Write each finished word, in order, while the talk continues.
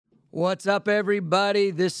What's up,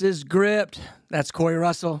 everybody? This is Gripped. That's Corey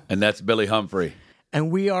Russell. And that's Billy Humphrey. And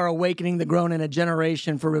we are awakening the grown in a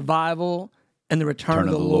generation for revival and the return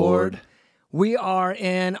of the Lord. We are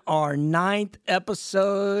in our 9th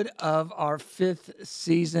episode of our 5th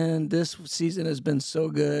season. This season has been so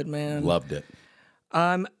good, man. Loved it.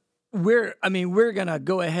 We're going to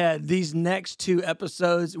go ahead. These next 2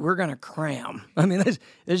 episodes, we're going to cram. I mean,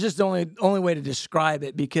 there's just the only way to describe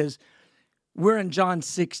it, because we're in John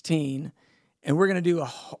 16, and we're going to do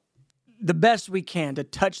the best we can to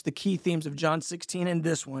touch the key themes of John 16 in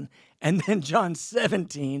this one, and then John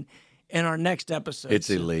 17 in our next episode. It's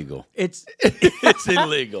illegal. It's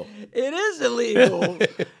illegal. It is illegal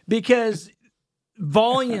because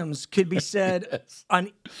volumes could be said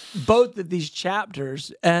on both of these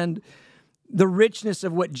chapters, and the richness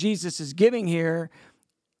of what Jesus is giving here,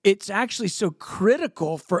 it's actually so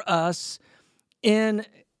critical for us in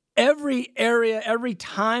every area, every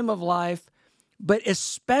time of life, but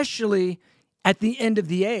especially at the end of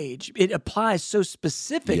the age. It applies so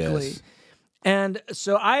specifically. Yes. And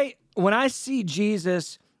so when I see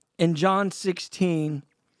Jesus in John 16,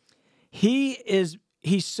 he's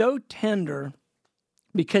so tender,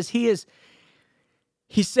 because he's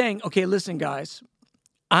saying, okay, listen, guys,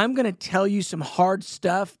 I'm going to tell you some hard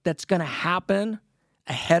stuff that's going to happen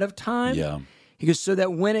ahead of time. Yeah. He goes, so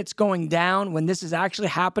that when it's going down, when this is actually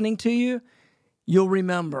happening to you, you'll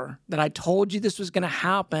remember that I told you this was going to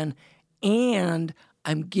happen, and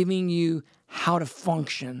I'm giving you how to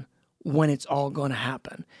function when it's all going to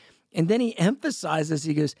happen. And then he emphasizes,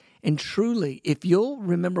 he goes, and truly, if you'll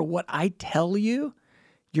remember what I tell you,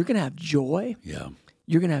 you're going to have joy. Yeah.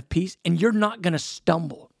 You're going to have peace, and you're not going to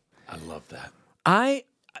stumble. I love that.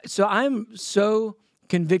 I'm so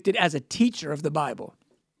convicted as a teacher of the Bible,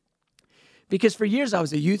 because for years I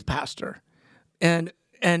was a youth pastor, but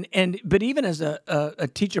even as a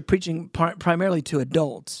teacher preaching primarily to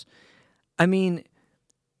adults, I mean,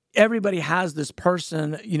 everybody has this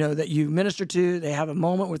person, that you minister to. They have a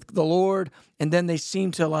moment with the Lord, and then they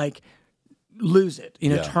seem to lose it,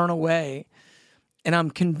 turn away. And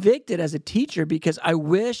I'm convicted as a teacher because I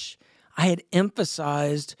wish I had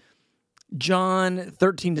emphasized John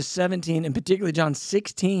 13 to 17, and particularly John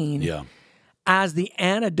 16, as the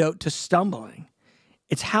antidote to stumbling.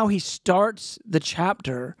 It's how he starts the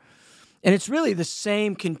chapter, and it's really the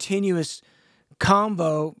same continuous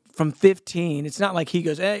convo from 15. It's not like he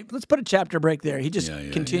goes, hey, let's put a chapter break there. He just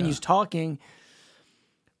continues talking.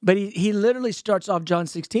 But he literally starts off John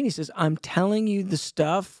 16. He says, I'm telling you the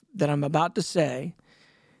stuff that I'm about to say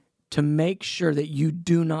to make sure that you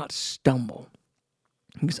do not stumble.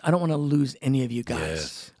 Because I don't want to lose any of you guys.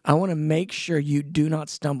 Yes. I want to make sure you do not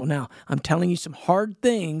stumble. Now, I'm telling you some hard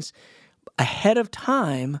things ahead of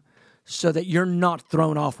time so that you're not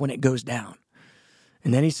thrown off when it goes down.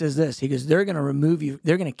 And then he says this. He goes, they're going to remove you.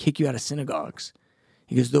 They're going to kick you out of synagogues.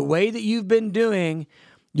 He goes, the way that you've been doing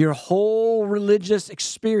your whole religious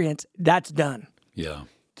experience, that's done. Yeah.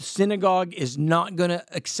 The synagogue is not going to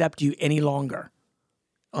accept you any longer.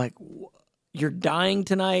 You're dying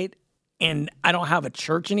tonight, and I don't have a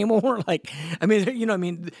church anymore.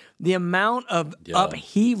 The amount of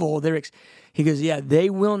upheaval there. He goes, they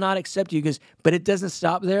will not accept you. He goes, but it doesn't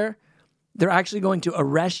stop there. They're actually going to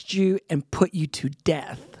arrest you and put you to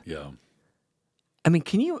death. Yeah. I mean,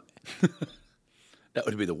 can you? That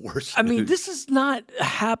would be the worst. I mean, this is not a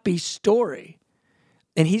happy story.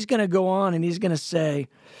 And he's going to go on and he's going to say,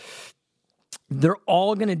 they're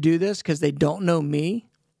all going to do this because they don't know me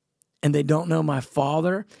and they don't know my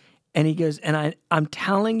Father. And he goes, and I'm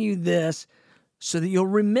telling you this so that you'll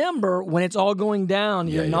remember when it's all going down,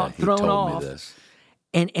 you're not thrown off.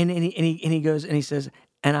 And he goes and he says,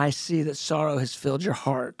 and I see that sorrow has filled your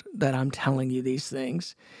heart that I'm telling you these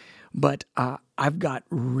things. But I've got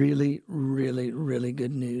really, really, really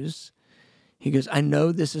good news. He goes, I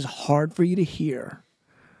know this is hard for you to hear,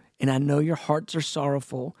 and I know your hearts are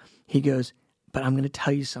sorrowful. He goes, but I'm going to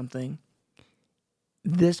tell you something.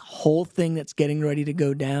 This whole thing that's getting ready to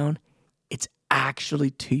go down, it's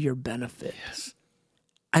actually to your benefit. Yes.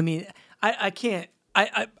 I mean, I can't.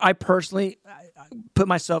 I personally put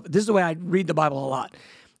myself, this is the way I read the Bible a lot.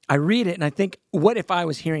 I read it and I think, what if I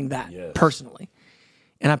was hearing that personally?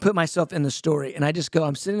 And I put myself in the story and I just go,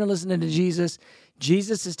 I'm sitting there listening to Jesus.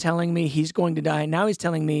 Jesus is telling me he's going to die. Now he's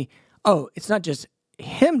telling me, oh, it's not just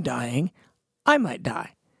him dying, I might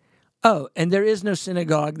die. Oh, and there is no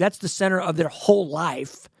synagogue. That's the center of their whole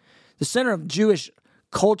life. The center of Jewish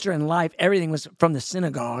culture and life, everything was from the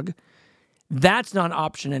synagogue. That's not an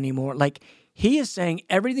option anymore. Like, he is saying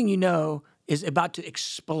everything you know is about to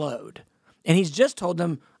explode. And he's just told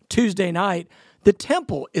them Tuesday night the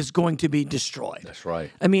temple is going to be destroyed. That's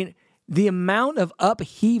right. I mean, the amount of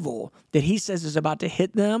upheaval that he says is about to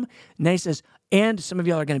hit them, and then he says, and some of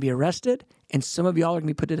y'all are going to be arrested, and some of y'all are going to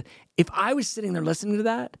be put to death. If I was sitting there listening to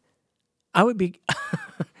that, I would be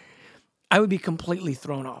I would be completely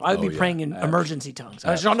thrown off. I would be praying in emergency tongues.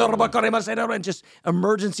 And just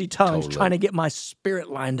emergency tongues, trying to get my spirit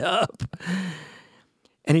lined up.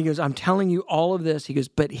 And he goes, I'm telling you all of this. He goes,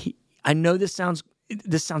 but I know this sounds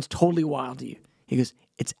totally wild to you. He goes,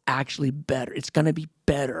 it's actually better. It's going to be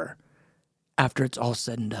better after it's all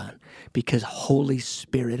said and done because Holy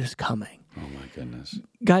Spirit is coming. Oh, my goodness.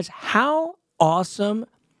 Guys, how awesome,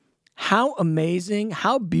 how amazing,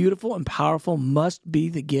 how beautiful and powerful must be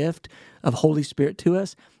the gift of Holy Spirit to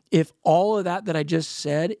us if all of that I just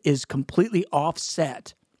said is completely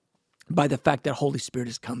offset by the fact that Holy Spirit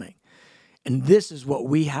is coming. And this is what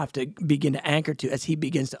we have to begin to anchor to as he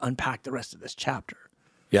begins to unpack the rest of this chapter.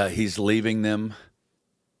 Yeah, he's leaving them.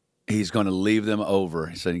 He's going to leave them over.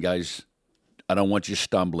 He said, guys, I don't want you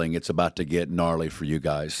stumbling. It's about to get gnarly for you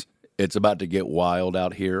guys. It's about to get wild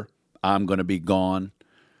out here. I'm going to be gone.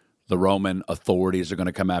 The Roman authorities are going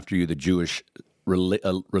to come after you. The Jewish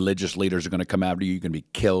religious leaders are going to come after you. You're going to be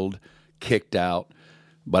killed, kicked out.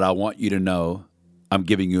 But I want you to know I'm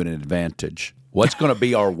giving you an advantage. What's going to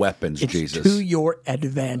be our weapons, it's Jesus? To your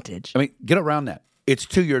advantage. I mean, get around that. It's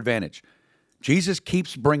to your advantage. Jesus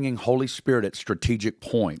keeps bringing Holy Spirit at strategic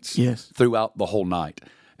points throughout the whole night.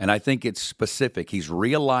 And I think it's specific. He's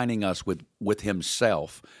realigning us with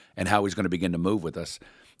himself and how he's going to begin to move with us.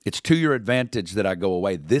 It's to your advantage that I go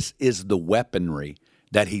away. This is the weaponry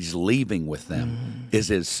that he's leaving with them, is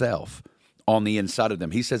his self on the inside of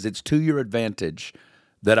them. He says, it's to your advantage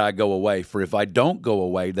that I go away. For if I don't go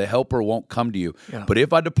away, the helper won't come to you. Yeah. But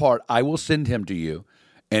if I depart, I will send him to you.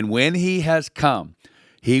 And when he has come,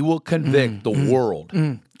 he will convict the world,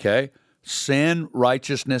 okay? Sin,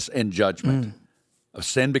 righteousness, and judgment. Of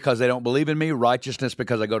sin because they don't believe in me, righteousness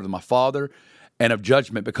because I go to my Father, and of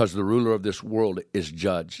judgment because the ruler of this world is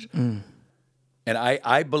judged. And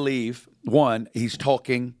I believe, one, he's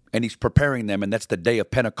talking and he's preparing them, and that's the day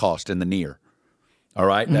of Pentecost in the near. All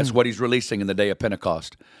right? That's what he's releasing in the day of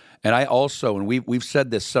Pentecost. And I also, and we've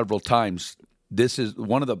said this several times, this is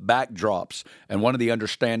one of the backdrops and one of the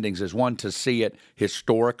understandings is one, to see it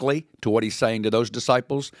historically to what he's saying to those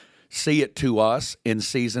disciples, see it to us in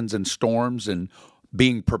seasons and storms and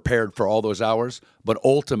being prepared for all those hours, but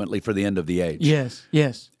ultimately for the end of the age. Yes,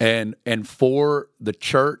 yes. And for the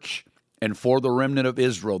church and for the remnant of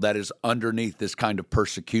Israel that is underneath this kind of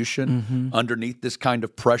persecution, underneath this kind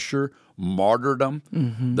of pressure, martyrdom,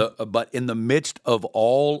 but in the midst of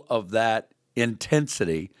all of that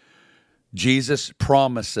intensity, Jesus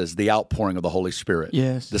promises the outpouring of the Holy Spirit,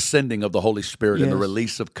 the sending of the Holy Spirit, and the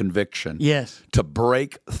release of conviction to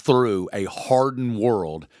break through a hardened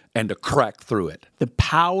world and to crack through it. The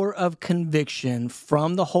power of conviction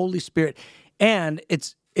from the Holy Spirit. And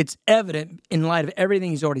it's evident in light of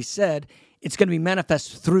everything he's already said, it's going to be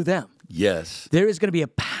manifest through them. Yes. There is going to be a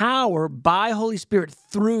power by Holy Spirit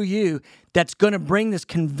through you that's going to bring this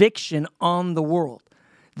conviction on the world.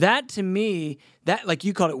 That to me, that like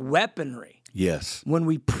you call it weaponry. Yes. When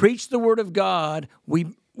we preach the word of God,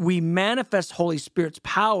 we manifest Holy Spirit's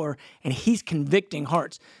power and he's convicting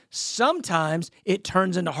hearts. Sometimes it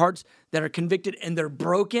turns into hearts that are convicted and they're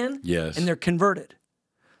broken and they're converted.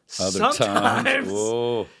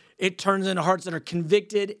 Sometimes it turns into hearts that are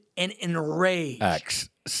convicted and enraged. Acts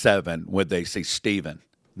 7, where they see Stephen,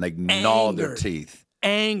 and they gnaw their teeth.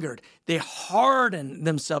 Angered. They harden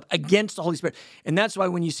themselves against the Holy Spirit. And that's why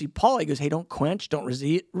when you see Paul, he goes, hey, don't quench, don't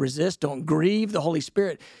resist, don't grieve the Holy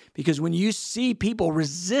Spirit. Because when you see people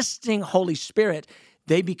resisting Holy Spirit,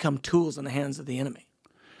 they become tools in the hands of the enemy.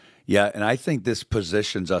 Yeah, and I think this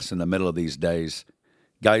positions us in the middle of these days.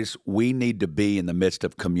 Guys, we need to be in the midst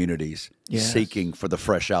of communities seeking for the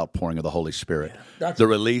fresh outpouring of the Holy Spirit. Yeah, the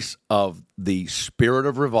release of the spirit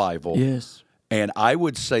of revival. Yes. And I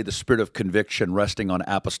would say the spirit of conviction resting on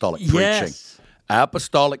apostolic preaching.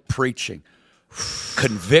 Apostolic preaching.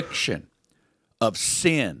 Conviction of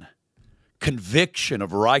sin. Conviction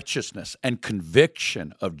of righteousness. And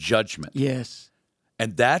conviction of judgment. Yes.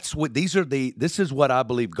 And that's what this is what I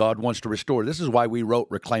believe God wants to restore. This is why we wrote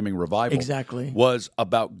Reclaiming Revival. Exactly. Was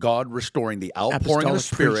about God restoring the outpouring of the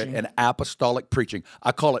Spirit and apostolic preaching.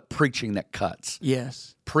 I call it preaching that cuts.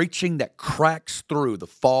 Yes. Preaching that cracks through the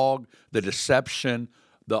fog, the deception,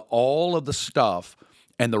 all of the stuff,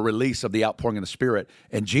 and the release of the outpouring of the Spirit.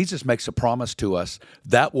 And Jesus makes a promise to us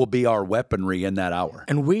that will be our weaponry in that hour.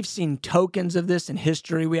 And we've seen tokens of this in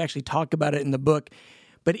history. We actually talk about it in the book.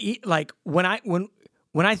 But like when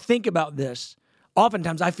I think about this,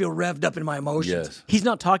 oftentimes I feel revved up in my emotions. Yes. He's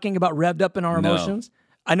not talking about revved up in our emotions.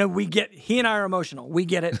 I know he and I are emotional. We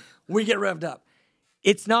get it. We get revved up.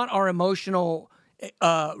 It's not our emotional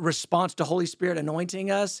response to Holy Spirit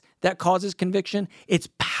anointing us that causes conviction. It's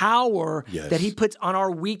power that he puts on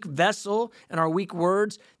our weak vessel and our weak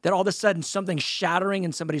words that all of a sudden something's shattering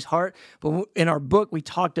in somebody's heart. But in our book, we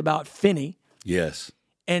talked about Finney. Yes.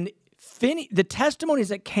 And Finney, the testimonies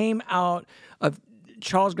that came out of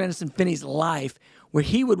Charles Grandison Finney's life, where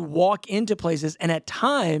he would walk into places and at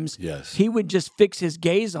times he would just fix his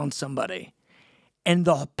gaze on somebody. And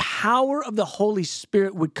the power of the Holy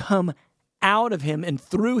Spirit would come out of him and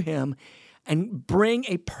through him and bring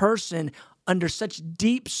a person under such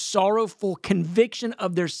deep, sorrowful conviction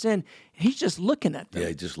of their sin. He's just looking at them.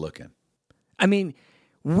 Yeah, just looking. I mean,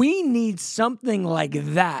 we need something like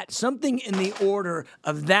that, something in the order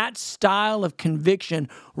of that style of conviction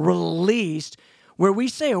released where we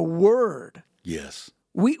say a word. Yes.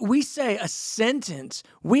 We say a sentence.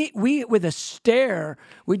 We with a stare,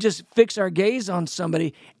 we just fix our gaze on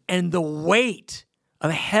somebody and the weight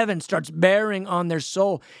of heaven starts bearing on their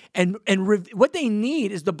soul. And what they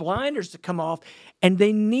need is the blinders to come off, and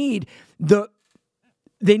they need to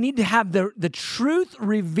have the truth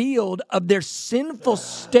revealed of their sinful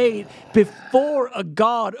state before a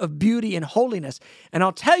God of beauty and holiness. And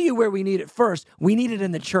I'll tell you where we need it first. We need it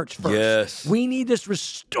in the church first. Yes. We need this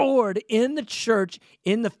restored in the church,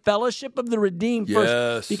 in the fellowship of the redeemed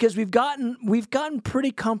first. Because we've gotten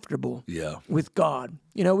pretty comfortable with God.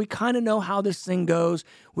 You know, we kind of know how this thing goes.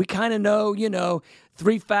 We kind of know,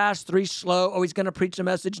 3 fast, 3 slow. Oh, he's going to preach a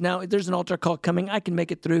message now. If there's an altar call coming, I can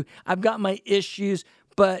make it through. I've got my issues.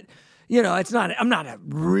 But, I'm not a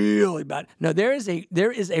really bad. No, there is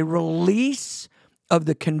a release of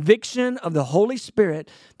the conviction of the Holy Spirit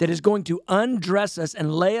that is going to undress us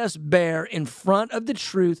and lay us bare in front of the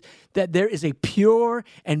truth that there is a pure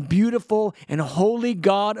and beautiful and holy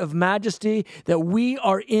God of majesty that we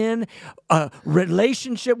are in a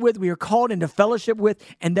relationship with, we are called into fellowship with,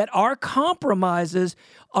 and that our compromises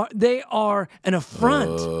are an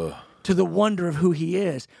affront to the wonder of who he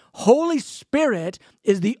is. Holy Spirit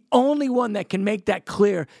is the only one that can make that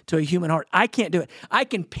clear to a human heart. I can't do it. I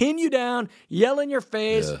can pin you down, yell in your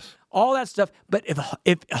face, all that stuff. But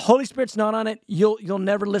if Holy Spirit's not on it, you'll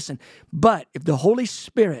never listen. But if the Holy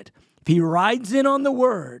Spirit, if he rides in on the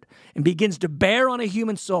word and begins to bear on a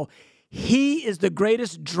human soul, he is the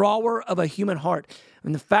greatest drawer of a human heart.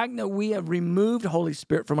 And the fact that we have removed Holy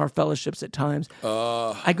Spirit from our fellowships at times,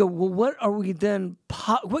 I go, well, what are we then?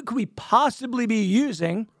 What could we possibly be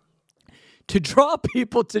using to draw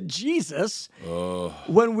people to Jesus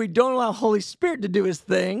when we don't allow Holy Spirit to do his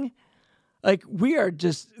thing? Like, we are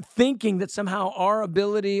just thinking that somehow our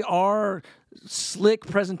ability, our slick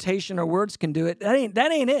presentation or words can do it. That ain't it.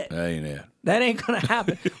 That ain't it. That ain't going to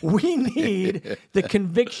happen. We need the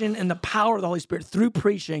conviction and the power of the Holy Spirit through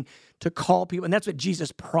preaching to call people. And that's what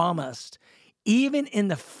Jesus promised. Even in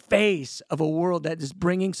the face of a world that is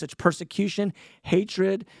bringing such persecution,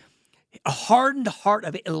 hatred, a hardened heart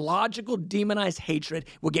of illogical, demonized hatred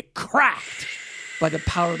will get cracked by the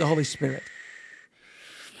power of the Holy Spirit.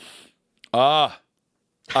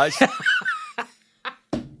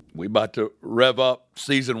 We about to rev up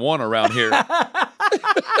season 1 around here.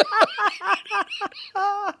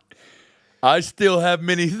 I still have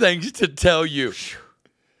many things to tell you,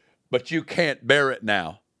 but you can't bear it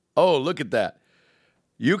now. Oh, look at that.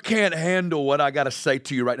 You can't handle what I got to say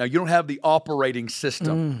to you right now. You don't have the operating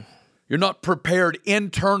system. You're not prepared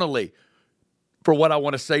internally for what I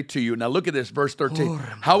want to say to you. Now look at this, verse 13.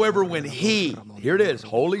 However, when he, here it is,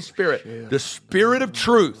 Holy Spirit, the Spirit of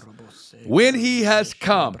truth, when he has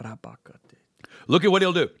come, look at what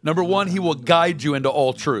he'll do. Number 1, he will guide you into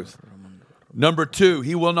all truth. Number 2,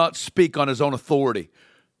 he will not speak on his own authority.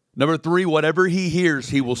 Number 3, whatever he hears,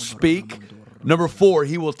 he will speak. Number 4,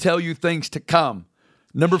 he will tell you things to come.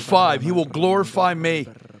 Number 5, he will glorify me.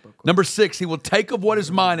 Number 6, he will take of what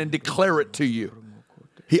is mine and declare it to you.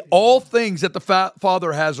 All things that the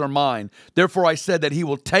Father has are mine. Therefore, I said that he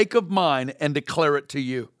will take of mine and declare it to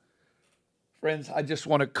you. Friends, I just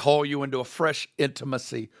want to call you into a fresh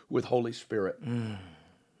intimacy with Holy Spirit.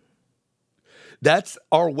 That's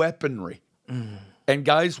our weaponry. And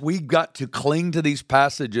guys, we've got to cling to these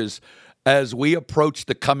passages as we approach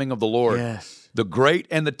the coming of the Lord. Yes. The great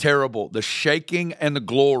and the terrible, the shaking and the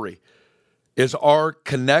glory is our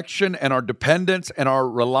connection and our dependence and our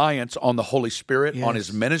reliance on the Holy Spirit, on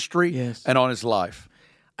his ministry, and on his life.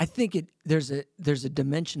 I think there's a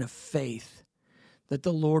dimension of faith that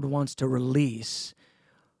the Lord wants to release,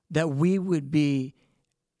 that we would be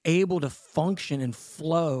able to function and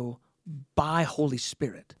flow by Holy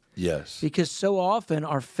Spirit. Yes. Because so often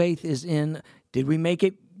our faith is in, did we make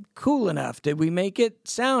it cool enough? Did we make it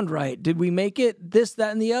sound right? Did we make it this,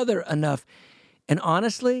 that, and the other enough? And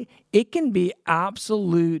honestly, it can be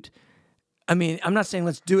absolute. I mean, I'm not saying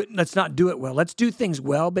let's not do it well. Let's do things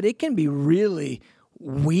well, but it can be really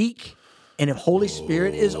weak. And if Holy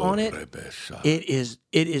Spirit is on it, it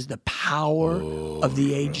is the power of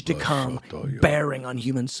the age to come bearing on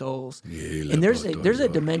human souls. And there's a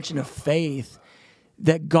dimension of faith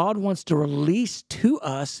that God wants to release to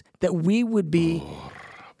us, that we would be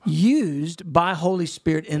used by Holy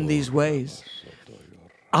Spirit in these ways.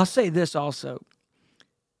 I'll say this also.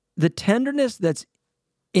 The tenderness that's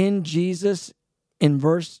in Jesus in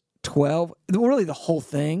verse 12, really the whole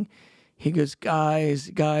thing, he goes,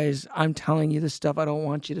 guys, I'm telling you this stuff. I don't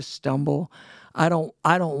want you to stumble. I don't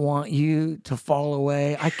want you to fall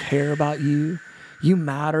away. I care about you. You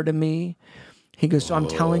matter to me. He goes, so I'm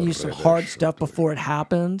telling you some hard stuff before it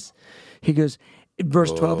happens. He goes,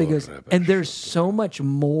 verse 12, he goes, and there's so much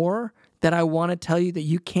more that I want to tell you that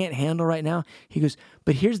you can't handle right now. He goes,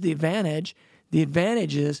 but here's the advantage. The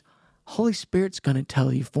advantage is Holy Spirit's going to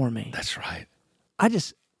tell you for me. That's right.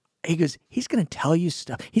 He goes, he's going to tell you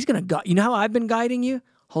stuff. He's going to guide. You know how I've been guiding you?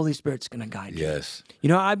 Holy Spirit's going to guide you. Yes. You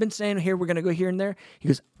know how I've been saying, here, we're going to go here and there? He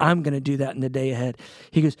goes, I'm going to do that in the day ahead.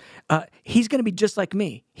 He goes, he's going to be just like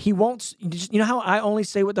me. He won't, you know how I only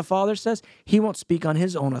say what the Father says? He won't speak on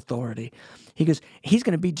his own authority. He goes, he's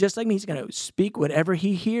going to be just like me. He's going to speak whatever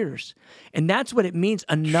he hears. And that's what it means.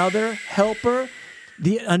 Another helper.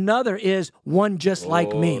 Another is one just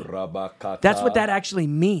like me. That's what that actually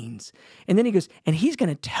means. And then he goes, and he's going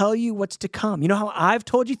to tell you what's to come. You know how I've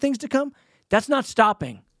told you things to come? That's not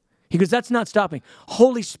stopping. He goes, that's not stopping.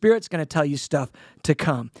 Holy Spirit's going to tell you stuff to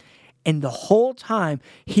come. And the whole time,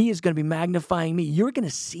 he is going to be magnifying me. You're going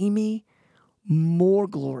to see me more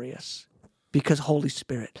glorious because Holy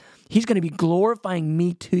Spirit. He's going to be glorifying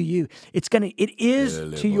me to you. It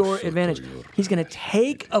is to your advantage. He's going to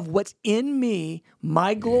take of what's in me,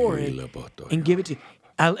 my glory, and give it to you.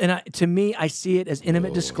 To me, I see it as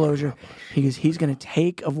intimate disclosure. He's going to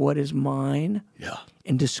take of what is mine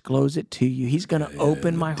and disclose it to you. He's going to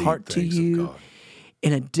open my heart to you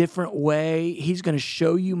in a different way. He's going to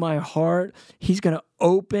show you my heart. He's going to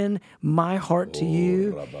open my heart to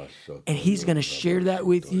you, and he's going to share that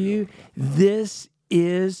with you. This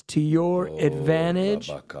is to your advantage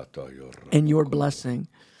and your blessing.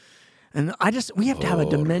 And we have to have a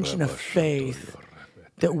dimension of faith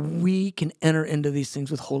that we can enter into these things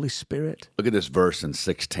with Holy Spirit. Look at this verse in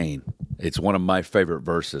 16. It's one of my favorite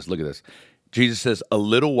verses. Look at this. Jesus says, a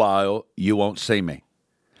little while you won't see me.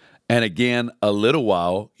 And again, a little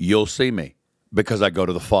while you'll see me because I go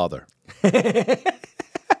to the Father.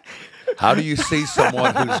 How do you see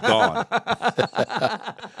someone who's gone?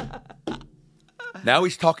 Now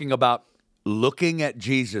he's talking about looking at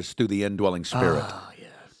Jesus through the indwelling Spirit.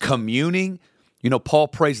 Communing. You know, Paul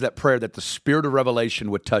prays that prayer that the Spirit of revelation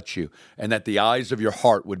would touch you and that the eyes of your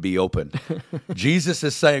heart would be opened. Jesus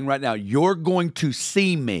is saying right now, you're going to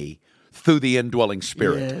see me through the indwelling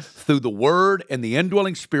Spirit. Yes. Through the Word and the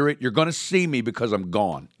indwelling Spirit, you're going to see me because I'm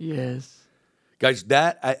gone. Yes. Guys,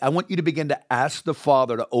 I want you to begin to ask the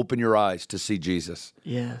Father to open your eyes to see Jesus.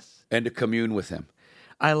 Yes. And to commune with him.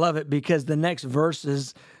 I love it because the next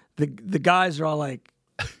verses, the guys are all like,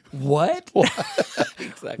 what?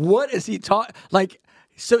 Exactly. What is he talking? Like,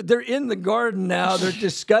 so they're in the garden now. They're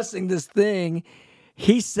discussing this thing.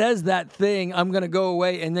 He says that thing, I'm going to go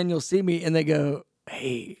away and then you'll see me. And they go,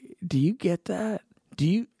 hey, do you get that?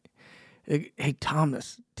 Hey,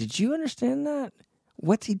 Thomas, did you understand that?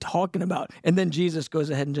 What's he talking about? And then Jesus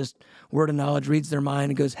goes ahead and just word of knowledge, reads their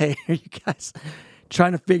mind and goes, hey, are you guys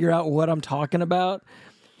trying to figure out what I'm talking about?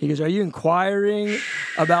 He goes, are you inquiring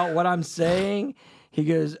about what I'm saying? He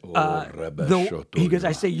goes,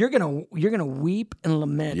 I say, you're gonna weep and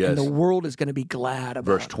lament, and the world is gonna be glad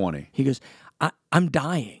about it. Verse 20. He goes, I'm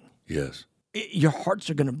dying. Yes. Your hearts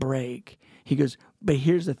are gonna break. He goes, but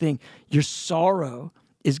here's the thing, your sorrow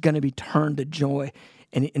is gonna be turned to joy.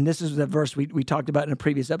 And this is the verse we talked about in a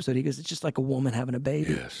previous episode. He goes, it's just like a woman having a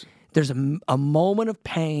baby. Yes. There's a moment of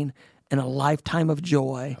pain and a lifetime of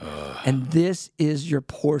joy. And this is your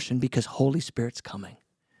portion because Holy Spirit's coming.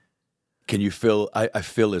 Can you feel, I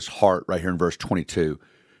feel his heart right here in verse 22.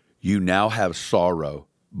 You now have sorrow,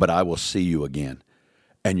 but I will see you again.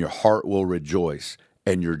 And your heart will rejoice.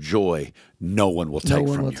 And your joy, no one will take from you.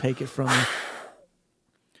 No one will take it from you.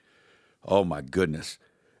 Oh, my goodness.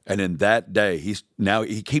 And in that day,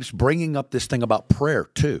 he keeps bringing up this thing about prayer,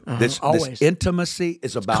 too. This intimacy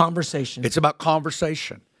is about conversation. It's about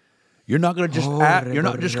conversation. You're not going to just you're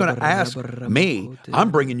not just going to ask me.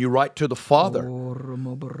 I'm bringing you right to the Father,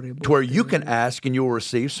 to where you can ask and you'll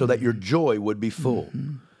receive, so that your joy would be full.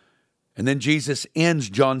 And then Jesus ends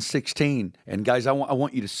John 16. And guys, I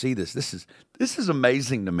want you to see this. This is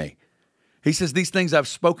amazing to me. He says, these things I've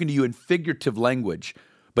spoken to you in figurative language,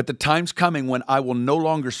 but the time's coming when I will no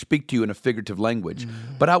longer speak to you in a figurative language,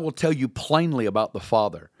 but I will tell you plainly about the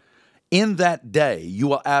Father. In that day, you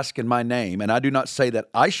will ask in my name, and I do not say that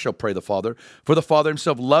I shall pray the Father, for the Father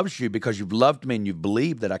himself loves you because you've loved me and you've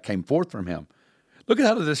believed that I came forth from him. Look at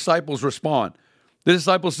how the disciples respond. The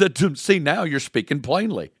disciples said to him, see, now you're speaking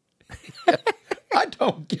plainly. I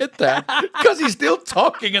don't get that, because he's still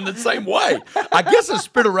talking in the same way. I guess a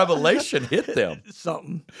spirit of revelation hit them.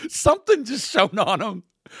 Something just shone on them.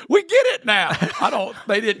 We get it now.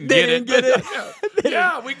 They didn't get it.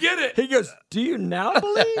 Yeah, we get it. He goes, do you now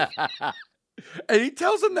believe? And he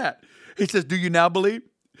tells them that. He says, do you now believe?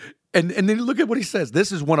 And then look at what he says.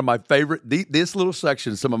 This is one of my favorite, this little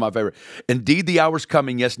section is some of my favorite. Indeed, the hour's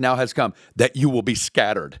coming, yes, now has come, that you will be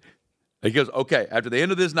scattered. He goes, okay, after the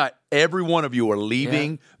end of this night, every one of you are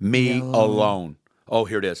leaving me alone. Oh,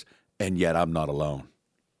 here it is. And yet I'm not alone.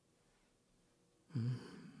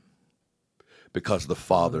 Because the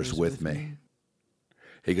Father's with me.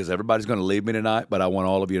 He goes, everybody's going to leave me tonight, but I want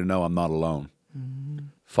all of you to know I'm not alone.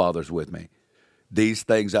 Father's with me. These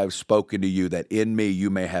things I've spoken to you, that in me you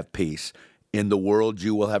may have peace. In the world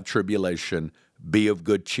you will have tribulation. Be of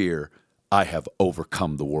good cheer. I have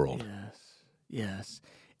overcome the world. Yes.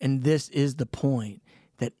 And this is the point,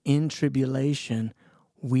 that in tribulation,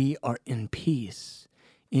 we are in peace.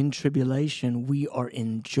 In tribulation, we are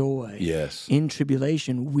in joy. Yes. In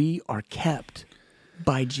tribulation, we are kept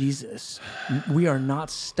by Jesus. We are not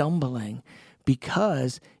stumbling,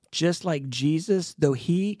 because just like Jesus, though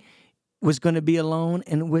he was going to be alone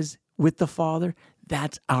and was with the Father,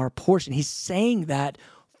 that's our portion. He's saying that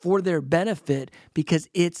for their benefit, because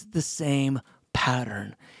it's the same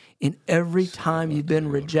pattern. In every time you've been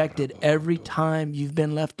rejected, every time you've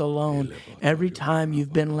been left alone, every time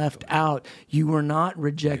you've been left out, you were not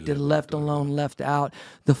rejected, left alone, left out.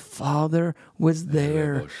 The Father was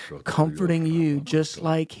there comforting you just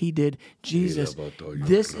like he did Jesus.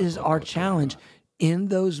 This is our challenge. In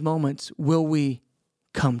those moments, will we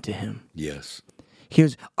come to him? Yes. He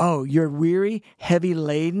goes, oh, you're weary, heavy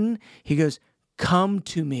laden? He goes, come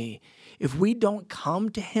to me. If we don't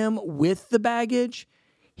come to him with the baggage,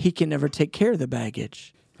 he can never take care of the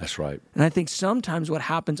baggage. That's right. And I think sometimes what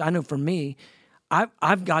happens, I know for me,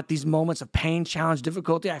 I've got these moments of pain, challenge,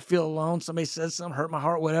 difficulty. I feel alone. Somebody says something, hurt my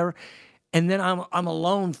heart, whatever. And then I'm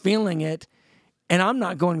alone feeling it. And I'm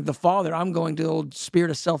not going to the Father. I'm going to the old spirit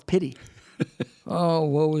of self-pity. Oh,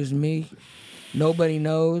 woe is me. Nobody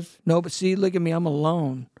knows. See, look at me. I'm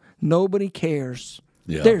alone. Nobody cares.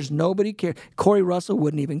 Yeah. There's nobody care. Corey Russell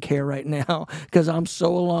wouldn't even care right now because I'm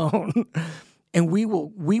so alone. And we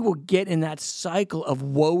will get in that cycle of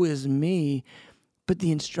woe is me, but the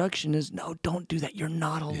instruction is, no, don't do that. You're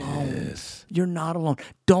not alone. Yes. You're not alone.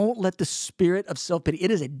 Don't let the spirit of self-pity, it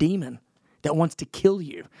is a demon that wants to kill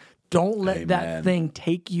you. Don't let that thing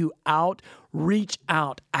take you out. Reach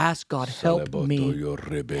out. Ask God, help me.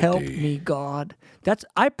 Help me, God.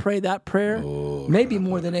 I pray that prayer maybe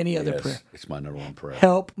more than any other prayer. It's my number one prayer.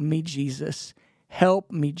 Help me, Jesus. Help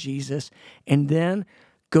me, Jesus. And then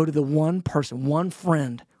go to the one person, one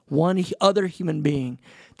friend, one other human being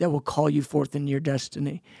that will call you forth in your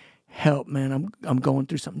destiny. Help, man, I'm going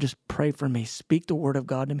through something. Just pray for me. Speak the word of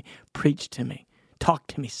God to me. Preach to me. Talk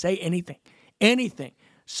to me. Say anything. Anything.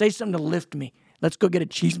 Say something to lift me. Let's go get a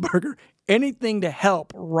cheeseburger. Anything to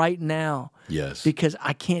help right now. Yes. Because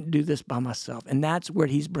I can't do this by myself. And that's where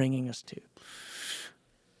he's bringing us to.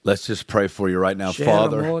 Let's just pray for you right now.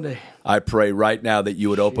 Father, I pray right now that you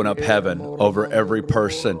would open up heaven over every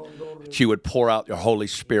person, that you would pour out your Holy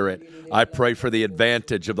Spirit. I pray for the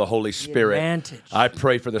advantage of the Holy Spirit. I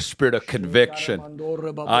pray for the spirit of conviction.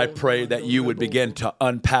 I pray that you would begin to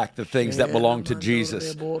unpack the things that belong to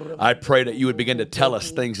Jesus. I pray that you would begin to tell us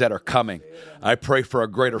things that are coming. I pray for a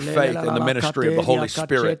greater faith in the ministry of the Holy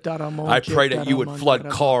Spirit. I pray that you would flood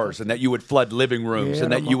cars and that you would flood living rooms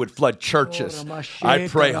and that you would flood churches. I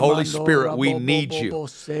pray, Holy Spirit, we need you.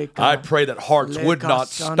 I pray that hearts would not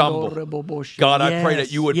stumble. God, I pray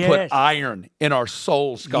that you would put iron in our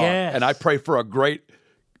souls, God. And I pray for a great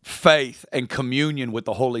faith and communion with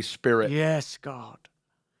the Holy Spirit. Yes, God.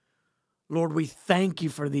 Lord, we thank you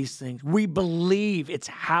for these things. We believe it's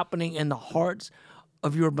happening in the hearts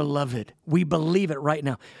of your beloved. We believe it right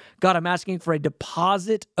now. God, I'm asking for a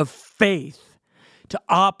deposit of faith to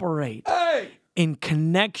operate in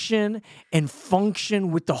connection and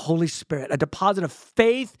function with the Holy Spirit, a deposit of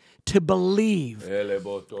faith to believe,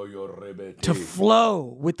 to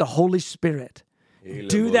flow with the Holy Spirit.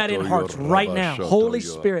 Do that in hearts right now. Holy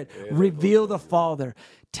Spirit, reveal the Father.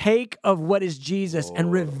 Take of what is Jesus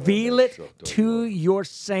and reveal it to your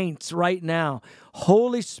saints right now.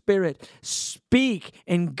 Holy Spirit, speak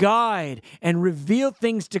and guide and reveal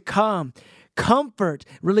things to come. Comfort,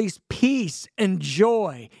 release peace and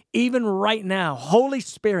joy, even right now. Holy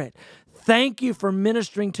Spirit, thank you for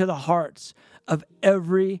ministering to the hearts of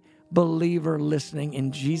every believer listening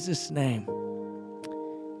in Jesus' name.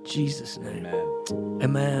 Jesus' name. Amen.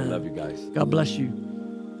 Amen. Love you guys. God bless you.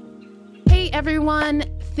 Hey everyone,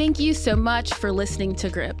 thank you so much for listening to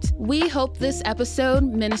Gripped. We hope this episode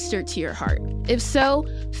ministered to your heart. If so,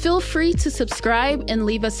 feel free to subscribe and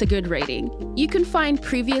leave us a good rating. You can find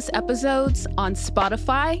previous episodes on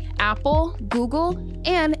Spotify, Apple, Google,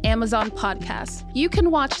 and Amazon Podcasts. You can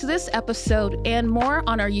watch this episode and more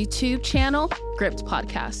on our YouTube channel, Gripped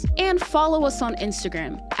Podcast, and follow us on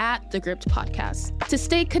Instagram @The Gripped Podcast. To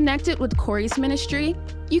stay connected with Corey's ministry,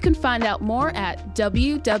 you can find out more at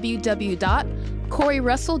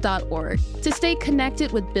www.coreyrussell.org. To stay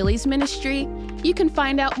connected with Billy's ministry, you can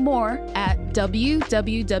find out more at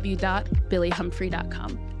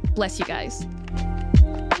www.billyhumphrey.com. Bless you guys.